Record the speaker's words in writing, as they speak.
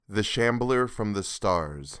The Shambler from the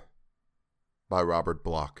Stars by Robert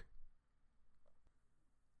Bloch.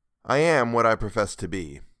 I am what I profess to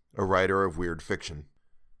be, a writer of weird fiction.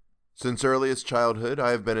 Since earliest childhood,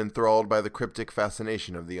 I have been enthralled by the cryptic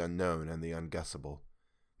fascination of the unknown and the unguessable.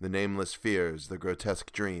 The nameless fears, the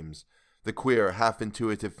grotesque dreams, the queer,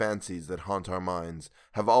 half-intuitive fancies that haunt our minds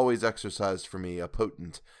have always exercised for me a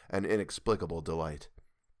potent and inexplicable delight.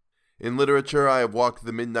 In literature, I have walked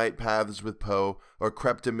the midnight paths with Poe, or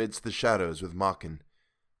crept amidst the shadows with Machen,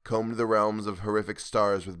 combed the realms of horrific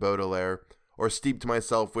stars with Baudelaire, or steeped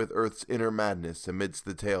myself with earth's inner madness amidst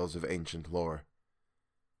the tales of ancient lore.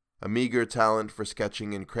 A meager talent for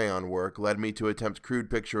sketching and crayon work led me to attempt crude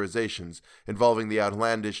picturizations involving the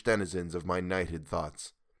outlandish denizens of my nighted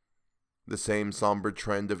thoughts. The same somber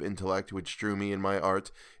trend of intellect which drew me in my art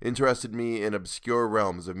interested me in obscure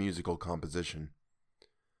realms of musical composition.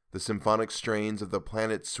 The symphonic strains of the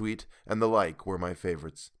Planet Suite and the like were my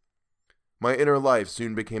favorites. My inner life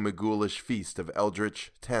soon became a ghoulish feast of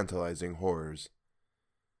eldritch, tantalizing horrors.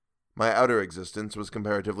 My outer existence was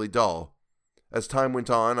comparatively dull. As time went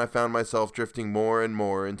on, I found myself drifting more and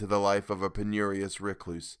more into the life of a penurious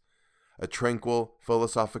recluse, a tranquil,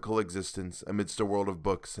 philosophical existence amidst a world of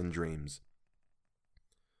books and dreams.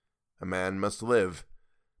 A man must live.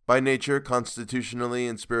 By nature, constitutionally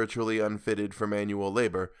and spiritually unfitted for manual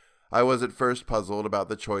labor, I was at first puzzled about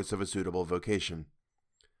the choice of a suitable vocation.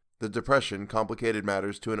 The depression complicated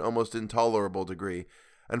matters to an almost intolerable degree,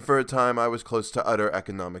 and for a time I was close to utter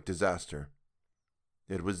economic disaster.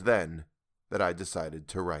 It was then that I decided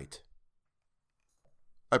to write.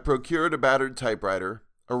 I procured a battered typewriter,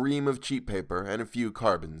 a ream of cheap paper, and a few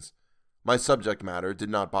carbons. My subject matter did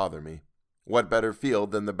not bother me. What better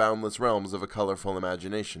field than the boundless realms of a colorful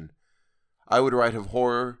imagination? I would write of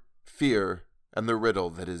horror, fear, and the riddle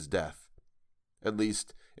that is death. At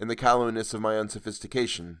least, in the callowness of my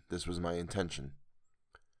unsophistication, this was my intention.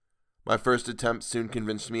 My first attempt soon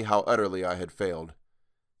convinced me how utterly I had failed.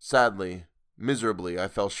 Sadly, miserably, I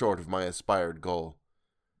fell short of my aspired goal.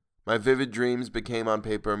 My vivid dreams became on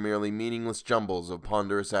paper merely meaningless jumbles of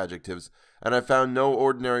ponderous adjectives, and I found no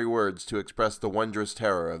ordinary words to express the wondrous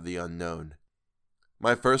terror of the unknown.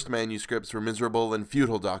 My first manuscripts were miserable and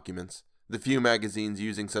futile documents, the few magazines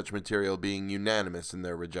using such material being unanimous in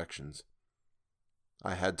their rejections.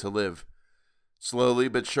 I had to live. Slowly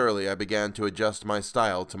but surely I began to adjust my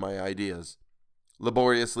style to my ideas.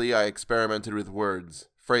 Laboriously I experimented with words,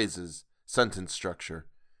 phrases, sentence structure.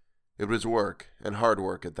 It was work, and hard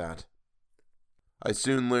work at that. I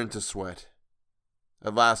soon learned to sweat.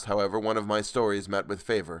 At last, however, one of my stories met with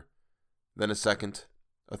favor. Then a second,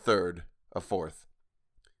 a third, a fourth.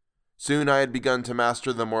 Soon I had begun to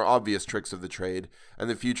master the more obvious tricks of the trade, and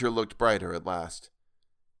the future looked brighter at last.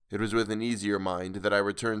 It was with an easier mind that I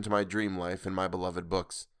returned to my dream life and my beloved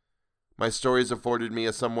books. My stories afforded me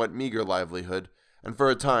a somewhat meager livelihood, and for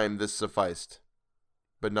a time this sufficed.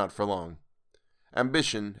 But not for long.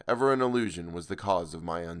 Ambition, ever an illusion, was the cause of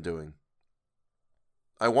my undoing.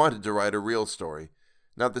 I wanted to write a real story,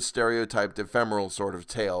 not the stereotyped ephemeral sort of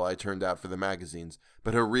tale I turned out for the magazines,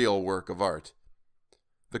 but a real work of art.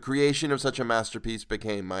 The creation of such a masterpiece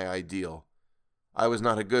became my ideal. I was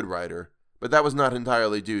not a good writer, but that was not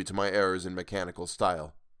entirely due to my errors in mechanical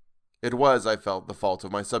style. It was, I felt, the fault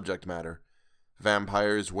of my subject matter.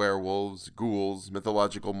 Vampires, werewolves, ghouls,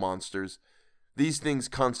 mythological monsters. These things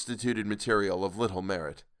constituted material of little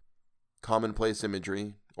merit. Commonplace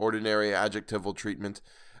imagery, ordinary adjectival treatment,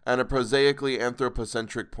 and a prosaically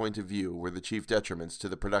anthropocentric point of view were the chief detriments to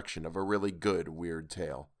the production of a really good weird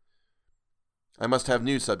tale. I must have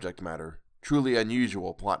new subject matter, truly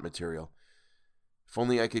unusual plot material. If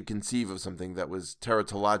only I could conceive of something that was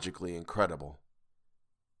teratologically incredible.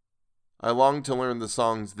 I longed to learn the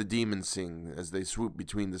songs the demons sing as they swoop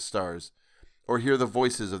between the stars, or hear the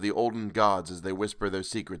voices of the olden gods as they whisper their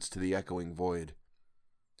secrets to the echoing void.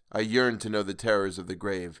 I yearned to know the terrors of the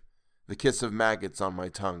grave, the kiss of maggots on my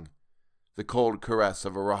tongue, the cold caress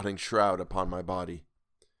of a rotting shroud upon my body.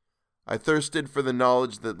 I thirsted for the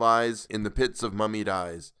knowledge that lies in the pits of mummied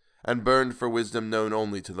eyes, and burned for wisdom known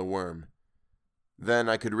only to the worm. Then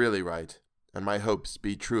I could really write, and my hopes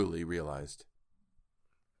be truly realized.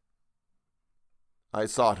 I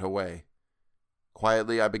sought a way.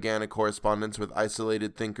 Quietly I began a correspondence with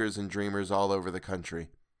isolated thinkers and dreamers all over the country.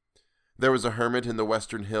 There was a hermit in the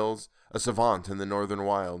western hills, a savant in the northern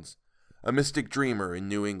wilds, a mystic dreamer in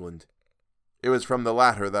New England. It was from the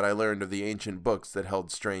latter that I learned of the ancient books that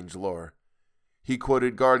held strange lore. He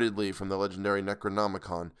quoted guardedly from the legendary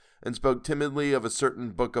Necronomicon, and spoke timidly of a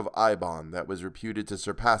certain book of Ibon that was reputed to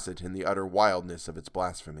surpass it in the utter wildness of its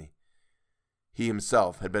blasphemy. He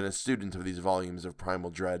himself had been a student of these volumes of primal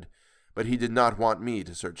dread, but he did not want me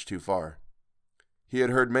to search too far. He had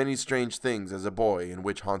heard many strange things as a boy in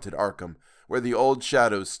witch-haunted Arkham, where the old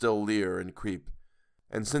shadows still leer and creep,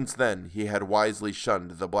 and since then he had wisely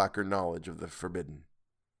shunned the blacker knowledge of the forbidden.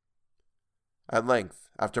 At length,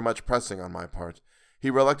 after much pressing on my part, he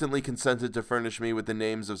reluctantly consented to furnish me with the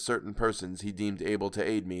names of certain persons he deemed able to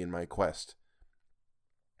aid me in my quest.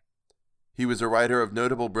 He was a writer of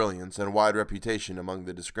notable brilliance and wide reputation among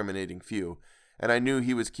the discriminating few, and I knew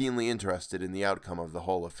he was keenly interested in the outcome of the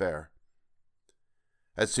whole affair.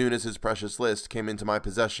 As soon as his precious list came into my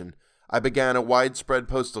possession, I began a widespread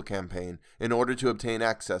postal campaign in order to obtain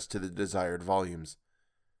access to the desired volumes.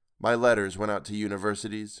 My letters went out to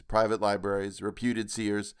universities, private libraries, reputed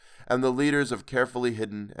seers, and the leaders of carefully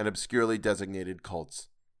hidden and obscurely designated cults.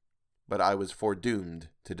 But I was foredoomed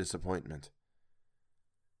to disappointment.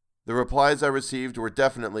 The replies I received were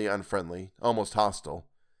definitely unfriendly, almost hostile.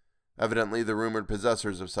 Evidently, the rumored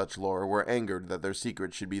possessors of such lore were angered that their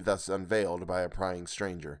secret should be thus unveiled by a prying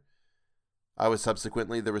stranger. I was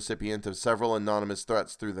subsequently the recipient of several anonymous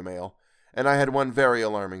threats through the mail, and I had one very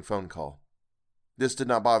alarming phone call. This did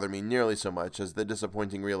not bother me nearly so much as the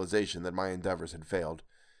disappointing realization that my endeavors had failed.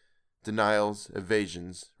 Denials,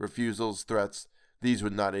 evasions, refusals, threats, these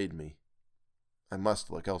would not aid me. I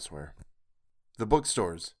must look elsewhere. The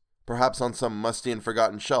bookstores. Perhaps on some musty and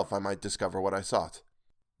forgotten shelf I might discover what I sought.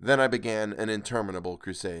 Then I began an interminable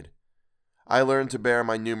crusade. I learned to bear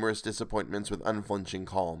my numerous disappointments with unflinching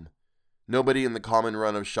calm. Nobody in the common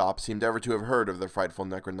run of shops seemed ever to have heard of the frightful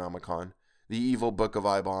Necronomicon, the evil Book of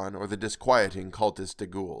Ibon, or the disquieting Cultus de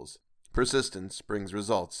Ghouls. Persistence brings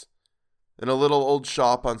results. In a little old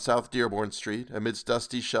shop on South Dearborn Street, amidst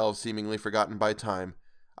dusty shelves seemingly forgotten by time,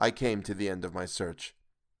 I came to the end of my search.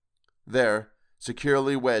 There,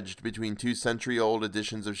 securely wedged between 2-century-old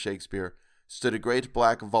editions of Shakespeare, stood a great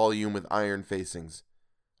black volume with iron facings.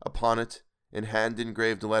 Upon it, in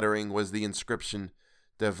hand-engraved lettering, was the inscription,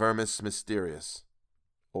 De Vermis Mysterious,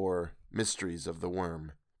 or Mysteries of the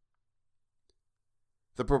Worm.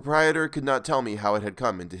 The proprietor could not tell me how it had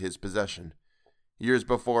come into his possession. Years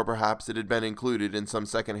before, perhaps, it had been included in some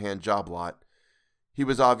second-hand job lot. He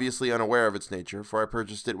was obviously unaware of its nature, for I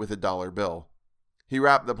purchased it with a $1 bill. He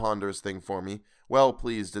wrapped the ponderous thing for me, well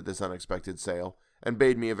pleased at this unexpected sale, and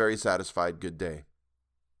bade me a very satisfied good day.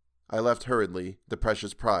 I left hurriedly, the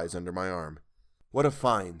precious prize under my arm. What a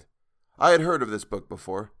find! I had heard of this book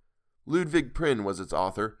before. Ludwig Prynne was its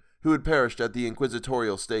author, who had perished at the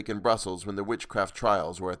inquisitorial stake in Brussels when the witchcraft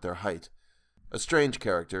trials were at their height. A strange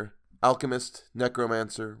character, alchemist,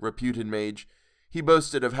 necromancer, reputed mage, he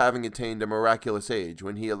boasted of having attained a miraculous age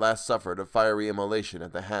when he at last suffered a fiery immolation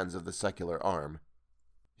at the hands of the secular arm.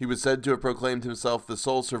 He was said to have proclaimed himself the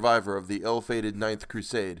sole survivor of the ill-fated Ninth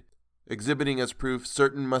Crusade, exhibiting as proof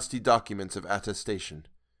certain musty documents of attestation.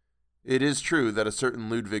 It is true that a certain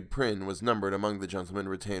Ludwig Prynne was numbered among the gentlemen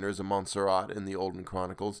retainers of Montserrat in the olden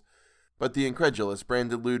chronicles, but the incredulous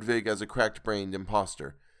branded Ludwig as a cracked-brained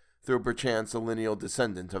impostor, though perchance a lineal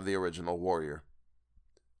descendant of the original warrior.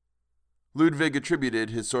 Ludwig attributed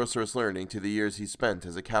his sorcerous learning to the years he spent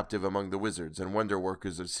as a captive among the wizards and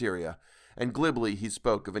wonder-workers of Syria, and glibly he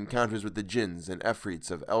spoke of encounters with the jinns and efreets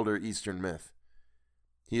of elder Eastern myth.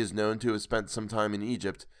 He is known to have spent some time in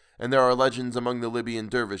Egypt, and there are legends among the Libyan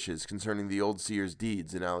dervishes concerning the old seer's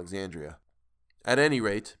deeds in Alexandria. At any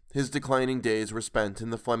rate, his declining days were spent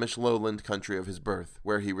in the Flemish lowland country of his birth,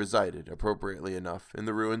 where he resided, appropriately enough, in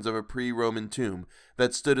the ruins of a pre-Roman tomb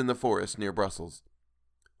that stood in the forest near Brussels.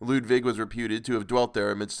 Ludwig was reputed to have dwelt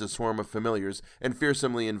there amidst a swarm of familiars and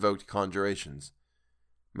fearsomely invoked conjurations.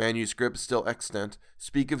 Manuscripts still extant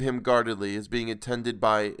speak of him guardedly as being attended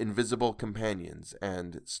by invisible companions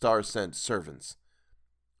and star-sent servants.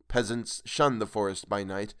 Peasants shunned the forest by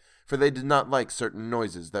night, for they did not like certain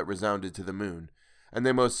noises that resounded to the moon, and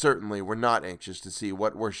they most certainly were not anxious to see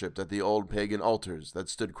what worshipped at the old pagan altars that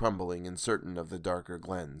stood crumbling in certain of the darker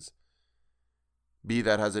glens. Be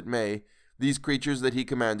that as it may, these creatures that he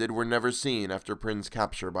commanded were never seen after Prynne's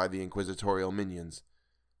capture by the inquisitorial minions.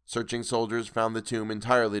 Searching soldiers found the tomb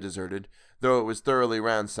entirely deserted, though it was thoroughly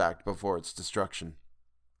ransacked before its destruction.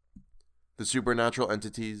 The supernatural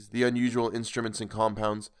entities, the unusual instruments and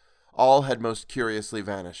compounds, all had most curiously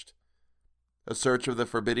vanished. A search of the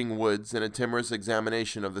forbidding woods and a timorous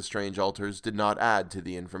examination of the strange altars did not add to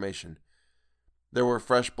the information. There were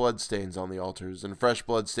fresh bloodstains on the altars, and fresh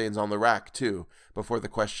bloodstains on the rack, too, before the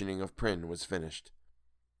questioning of Prynne was finished.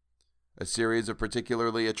 A series of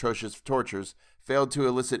particularly atrocious tortures failed to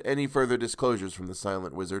elicit any further disclosures from the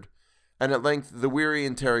silent wizard, and at length the weary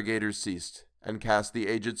interrogators ceased, and cast the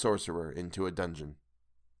aged sorcerer into a dungeon.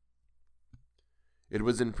 It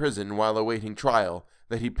was in prison while awaiting trial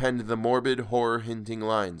that he penned the morbid, horror-hinting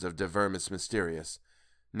lines of De Vermis Mysterious,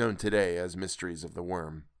 known today as Mysteries of the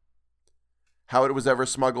Worm. How it was ever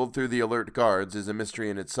smuggled through the alert guards is a mystery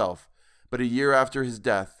in itself, but a year after his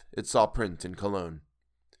death, it saw print in Cologne.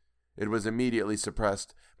 It was immediately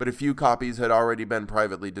suppressed, but a few copies had already been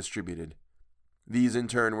privately distributed. These in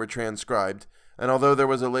turn were transcribed, and although there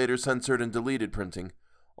was a later censored and deleted printing,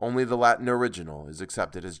 only the Latin original is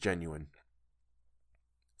accepted as genuine.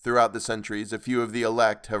 Throughout the centuries, a few of the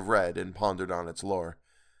elect have read and pondered on its lore.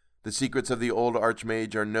 The secrets of the old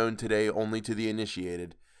archmage are known today only to the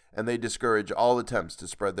initiated, and they discourage all attempts to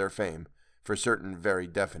spread their fame, for certain very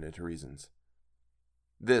definite reasons.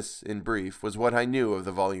 This, in brief, was what I knew of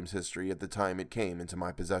the volume's history at the time it came into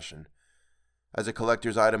my possession. As a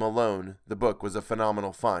collector's item alone, the book was a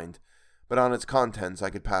phenomenal find, but on its contents I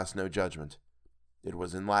could pass no judgment. It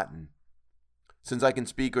was in Latin. Since I can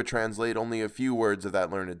speak or translate only a few words of that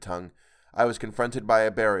learned tongue, I was confronted by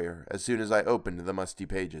a barrier as soon as I opened the musty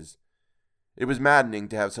pages. It was maddening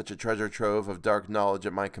to have such a treasure trove of dark knowledge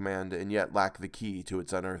at my command and yet lack the key to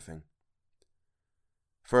its unearthing.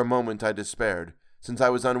 For a moment I despaired, since I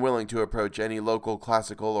was unwilling to approach any local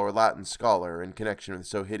classical or Latin scholar in connection with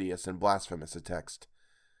so hideous and blasphemous a text.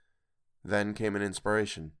 Then came an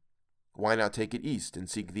inspiration. Why not take it east and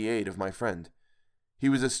seek the aid of my friend? He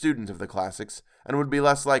was a student of the classics, and would be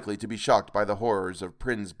less likely to be shocked by the horrors of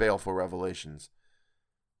Prynne's baleful revelations.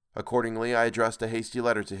 Accordingly, I addressed a hasty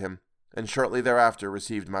letter to him, and shortly thereafter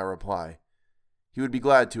received my reply. He would be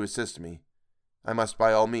glad to assist me. I must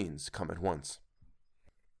by all means come at once.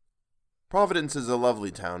 Providence is a lovely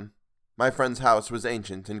town. My friend's house was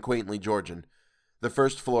ancient and quaintly Georgian. The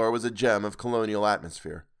first floor was a gem of colonial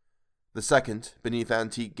atmosphere. The second, beneath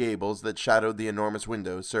antique gables that shadowed the enormous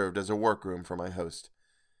windows, served as a workroom for my host.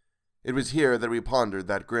 It was here that we pondered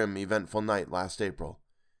that grim, eventful night last April,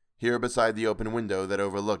 here beside the open window that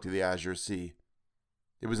overlooked the azure sea.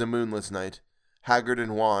 It was a moonless night, haggard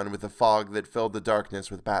and wan with a fog that filled the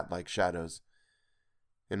darkness with bat-like shadows.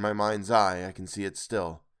 In my mind's eye I can see it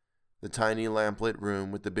still, the tiny lamplit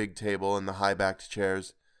room with the big table and the high-backed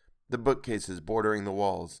chairs, the bookcases bordering the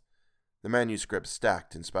walls, the manuscripts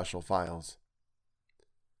stacked in special files.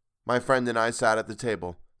 My friend and I sat at the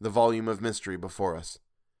table, the volume of mystery before us.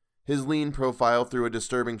 His lean profile threw a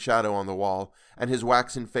disturbing shadow on the wall, and his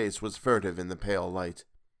waxen face was furtive in the pale light.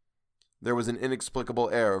 There was an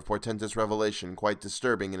inexplicable air of portentous revelation quite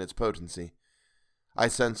disturbing in its potency. I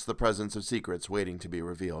sensed the presence of secrets waiting to be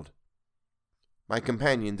revealed. My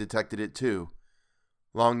companion detected it too.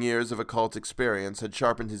 Long years of occult experience had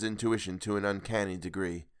sharpened his intuition to an uncanny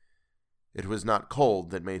degree. It was not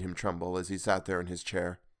cold that made him tremble as he sat there in his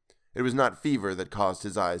chair. It was not fever that caused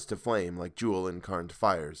his eyes to flame like jewel-incarnate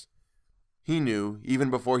fires. He knew, even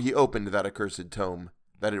before he opened that accursed tome,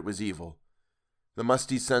 that it was evil. The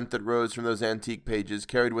musty scent that rose from those antique pages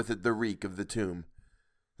carried with it the reek of the tomb.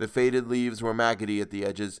 The faded leaves were maggoty at the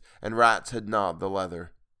edges, and rats had gnawed the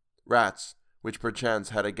leather. Rats, which perchance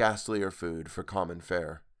had a ghastlier food for common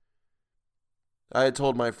fare. I had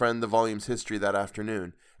told my friend the volume's history that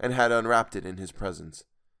afternoon, and had unwrapped it in his presence.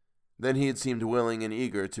 Then he had seemed willing and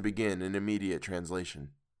eager to begin an immediate translation.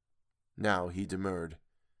 Now he demurred.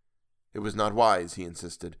 It was not wise, he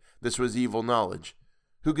insisted. This was evil knowledge.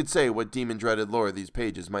 Who could say what demon-dreaded lore these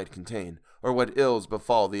pages might contain, or what ills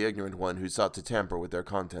befall the ignorant one who sought to tamper with their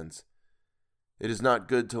contents? It is not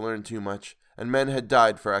good to learn too much, and men had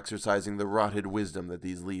died for exercising the rotted wisdom that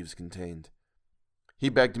these leaves contained. He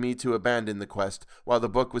begged me to abandon the quest while the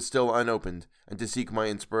book was still unopened, and to seek my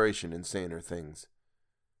inspiration in saner things.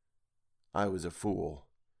 I was a fool.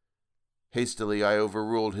 Hastily I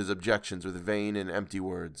overruled his objections with vain and empty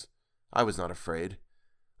words. I was not afraid.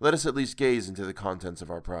 Let us at least gaze into the contents of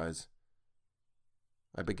our prize.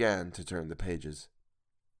 I began to turn the pages.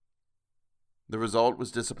 The result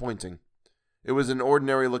was disappointing. It was an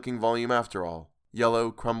ordinary-looking volume after all, yellow,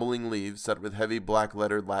 crumbling leaves set with heavy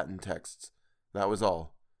black-lettered Latin texts. That was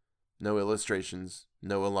all. No illustrations,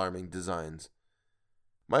 no alarming designs.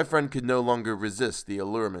 My friend could no longer resist the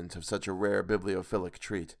allurement of such a rare bibliophilic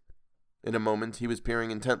treat. In a moment he was peering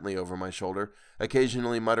intently over my shoulder,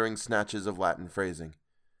 occasionally muttering snatches of Latin phrasing.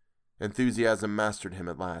 Enthusiasm mastered him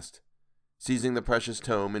at last. Seizing the precious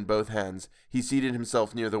tome in both hands, he seated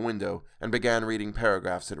himself near the window and began reading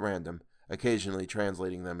paragraphs at random, occasionally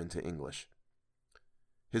translating them into English.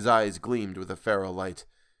 His eyes gleamed with a feral light.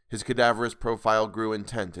 His cadaverous profile grew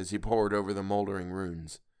intent as he pored over the moldering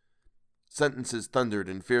runes. Sentences thundered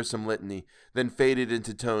in fearsome litany, then faded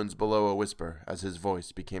into tones below a whisper as his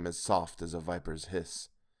voice became as soft as a viper's hiss.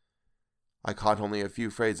 I caught only a few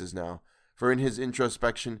phrases now, for in his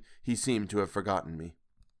introspection he seemed to have forgotten me.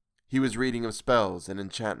 He was reading of spells and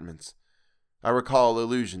enchantments. I recall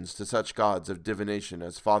allusions to such gods of divination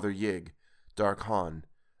as Father Yig, Dark Han,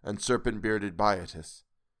 and serpent-bearded Byatis.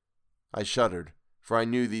 I shuddered, for I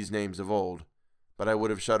knew these names of old, but I would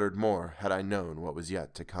have shuddered more had I known what was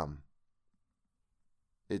yet to come.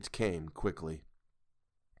 It came quickly.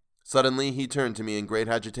 Suddenly he turned to me in great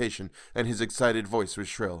agitation, and his excited voice was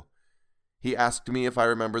shrill. He asked me if I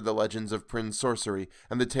remembered the legends of Prin's sorcery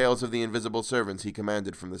and the tales of the invisible servants he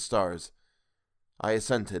commanded from the stars. I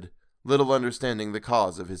assented, little understanding the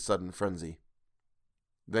cause of his sudden frenzy.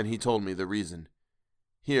 Then he told me the reason.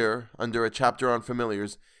 Here, under a chapter on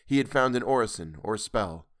familiars, he had found an orison, or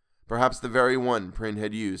spell, perhaps the very one Prin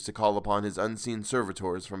had used to call upon his unseen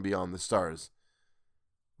servitors from beyond the stars.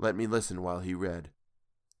 Let me listen while he read.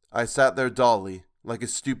 I sat there dully, like a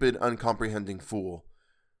stupid, uncomprehending fool.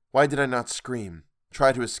 Why did I not scream,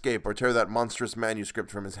 try to escape, or tear that monstrous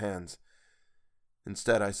manuscript from his hands?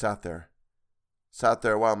 Instead, I sat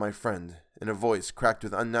there while my friend, in a voice cracked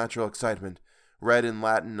with unnatural excitement, read in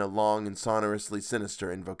Latin a long and sonorously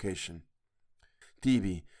sinister invocation.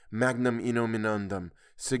 Tibi, magnum innominandum,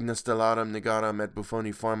 signa stellarum negaram et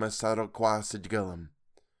buffoniforma sado qua sigillum.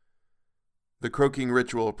 The croaking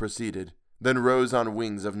ritual proceeded, then rose on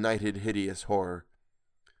wings of nighted hideous horror.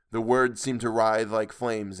 The words seemed to writhe like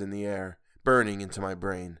flames in the air, burning into my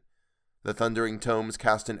brain. The thundering tomes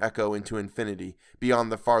cast an echo into infinity,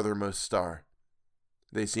 beyond the farthermost star.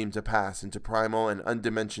 They seemed to pass into primal and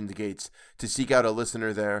undimensioned gates, to seek out a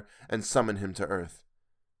listener there and summon him to earth.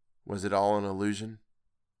 Was it all an illusion?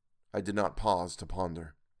 I did not pause to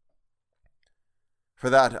ponder. For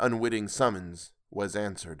that unwitting summons was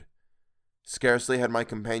answered. Scarcely had my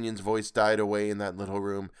companion's voice died away in that little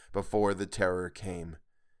room before the terror came.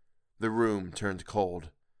 The room turned cold.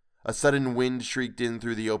 A sudden wind shrieked in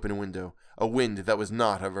through the open window, a wind that was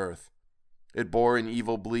not of earth. It bore an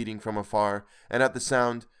evil bleating from afar, and at the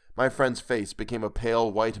sound, my friend's face became a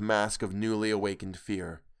pale white mask of newly awakened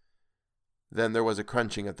fear. Then there was a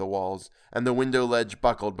crunching at the walls, and the window ledge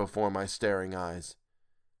buckled before my staring eyes.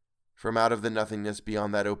 From out of the nothingness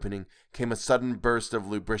beyond that opening came a sudden burst of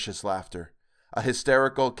lubricious laughter, a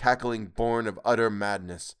hysterical cackling born of utter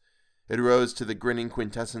madness. It rose to the grinning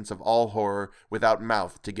quintessence of all horror without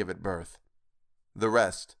mouth to give it birth. The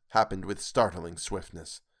rest happened with startling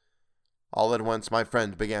swiftness. All at once my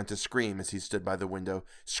friend began to scream as he stood by the window,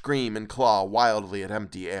 scream and claw wildly at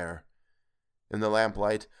empty air. In the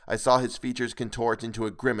lamplight, I saw his features contort into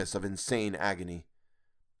a grimace of insane agony.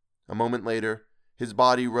 A moment later, his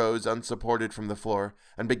body rose unsupported from the floor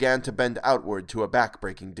and began to bend outward to a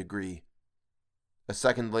back-breaking degree. A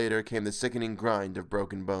second later came the sickening grind of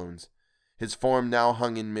broken bones. His form now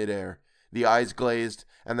hung in mid-air, the eyes glazed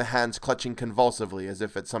and the hands clutching convulsively as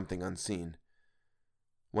if at something unseen.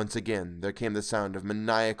 Once again there came the sound of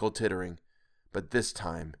maniacal tittering, but this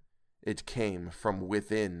time it came from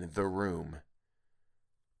within the room.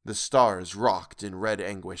 The stars rocked in red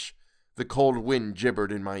anguish. The cold wind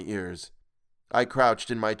gibbered in my ears. I crouched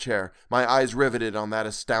in my chair, my eyes riveted on that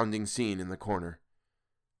astounding scene in the corner.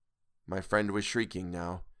 My friend was shrieking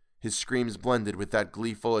now. His screams blended with that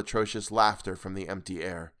gleeful, atrocious laughter from the empty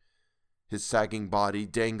air. His sagging body,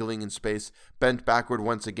 dangling in space, bent backward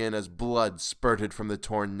once again as blood spurted from the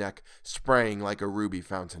torn neck, spraying like a ruby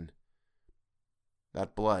fountain.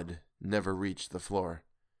 That blood never reached the floor.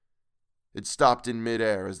 It stopped in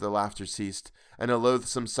mid-air as the laughter ceased, and a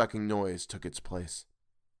loathsome sucking noise took its place.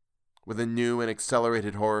 With a new and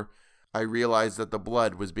accelerated horror, I realized that the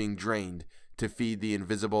blood was being drained to feed the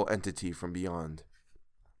invisible entity from beyond.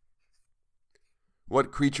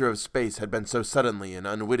 What creature of space had been so suddenly and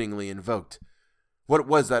unwittingly invoked? What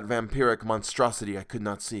was that vampiric monstrosity I could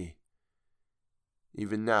not see?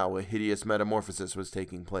 Even now a hideous metamorphosis was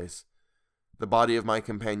taking place. The body of my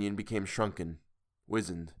companion became shrunken,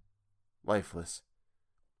 wizened, lifeless.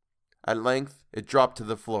 At length it dropped to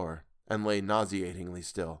the floor and lay nauseatingly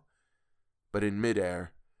still. But in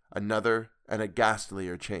mid-air, another and a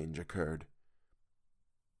ghastlier change occurred.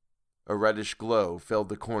 A reddish glow filled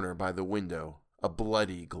the corner by the window, a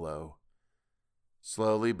bloody glow.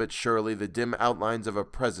 Slowly but surely the dim outlines of a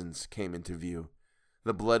presence came into view,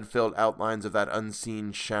 the blood-filled outlines of that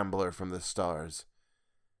unseen Shambler from the stars.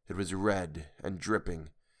 It was red and dripping,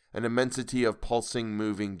 an immensity of pulsing,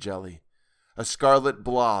 moving jelly, a scarlet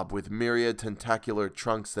blob with myriad tentacular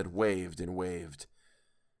trunks that waved and waved.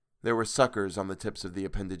 There were suckers on the tips of the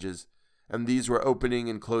appendages, and these were opening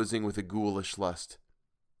and closing with a ghoulish lust.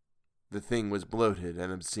 The thing was bloated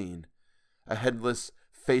and obscene, a headless,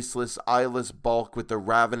 faceless, eyeless bulk with the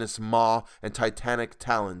ravenous maw and titanic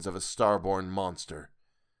talons of a star-born monster.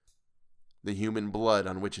 The human blood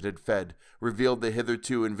on which it had fed revealed the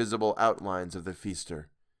hitherto invisible outlines of the feaster.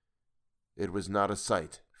 It was not a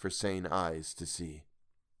sight for sane eyes to see.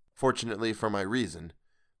 Fortunately for my reason,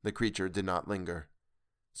 the creature did not linger.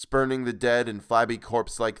 Spurning the dead and flabby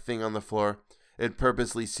corpse-like thing on the floor, it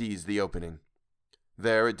purposely seized the opening.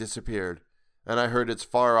 There it disappeared, and I heard its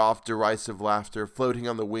far-off derisive laughter floating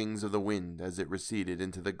on the wings of the wind as it receded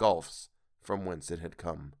into the gulfs from whence it had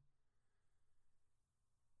come.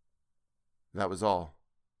 That was all.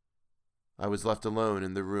 I was left alone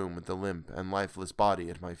in the room with the limp and lifeless body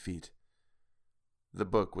at my feet. The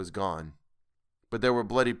book was gone, but there were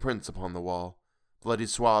bloody prints upon the wall, bloody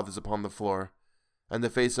swaths upon the floor, and the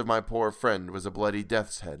face of my poor friend was a bloody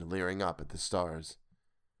death's head leering up at the stars.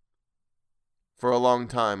 For a long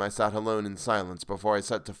time I sat alone in silence before I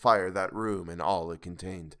set to fire that room and all it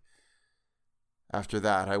contained. After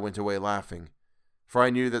that I went away laughing, for I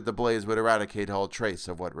knew that the blaze would eradicate all trace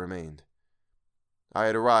of what remained. I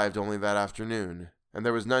had arrived only that afternoon, and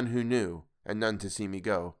there was none who knew, and none to see me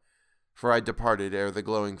go, for I departed ere the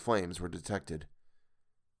glowing flames were detected.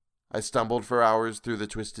 I stumbled for hours through the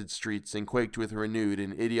twisted streets and quaked with renewed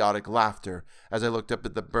and idiotic laughter as I looked up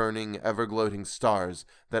at the burning, ever-gloating stars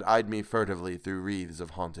that eyed me furtively through wreaths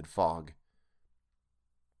of haunted fog.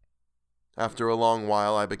 After a long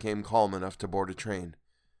while I became calm enough to board a train.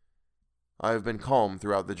 I have been calm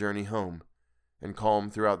throughout the journey home, and calm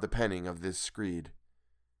throughout the penning of this screed.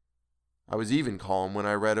 I was even calm when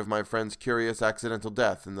I read of my friend's curious accidental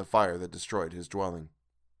death in the fire that destroyed his dwelling.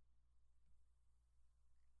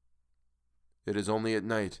 It is only at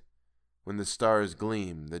night, when the stars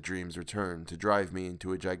gleam, that dreams return to drive me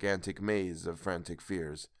into a gigantic maze of frantic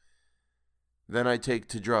fears. Then I take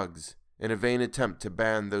to drugs, in a vain attempt to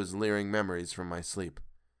ban those leering memories from my sleep.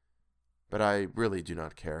 But I really do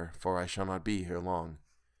not care, for I shall not be here long.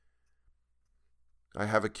 I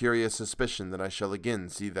have a curious suspicion that I shall again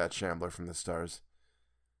see that Shambler from the stars.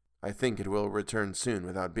 I think it will return soon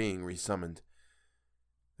without being resummoned,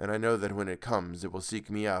 and I know that when it comes it will seek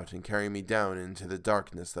me out and carry me down into the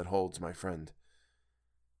darkness that holds my friend.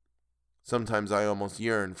 Sometimes I almost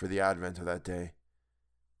yearn for the advent of that day,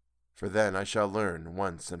 for then I shall learn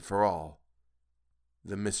once and for all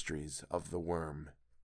the mysteries of the worm.